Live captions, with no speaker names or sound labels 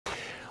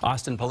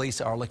Austin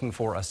police are looking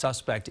for a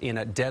suspect in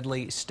a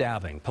deadly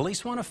stabbing.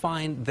 Police want to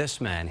find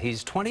this man.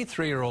 He's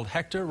 23-year-old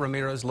Hector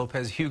Ramirez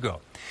Lopez Hugo.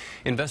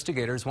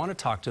 Investigators want to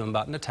talk to him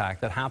about an attack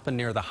that happened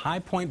near the High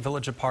Point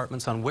Village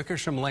Apartments on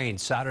Wickersham Lane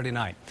Saturday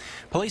night.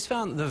 Police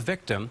found the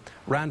victim,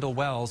 Randall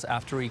Wells,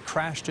 after he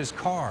crashed his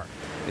car.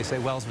 They say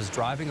Wells was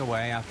driving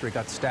away after he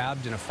got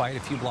stabbed in a fight a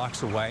few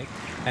blocks away.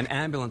 An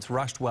ambulance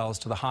rushed Wells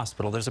to the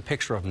hospital. There's a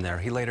picture of him there.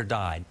 He later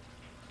died.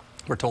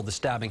 We're told the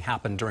stabbing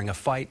happened during a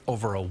fight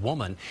over a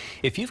woman.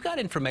 If you've got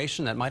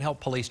information that might help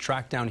police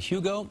track down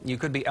Hugo, you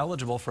could be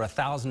eligible for a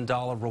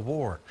 $1,000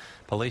 reward.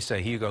 Police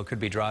say Hugo could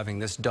be driving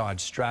this Dodge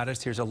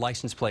Stratus. Here's a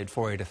license plate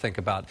for you to think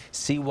about,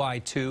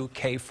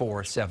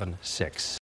 CY2K476.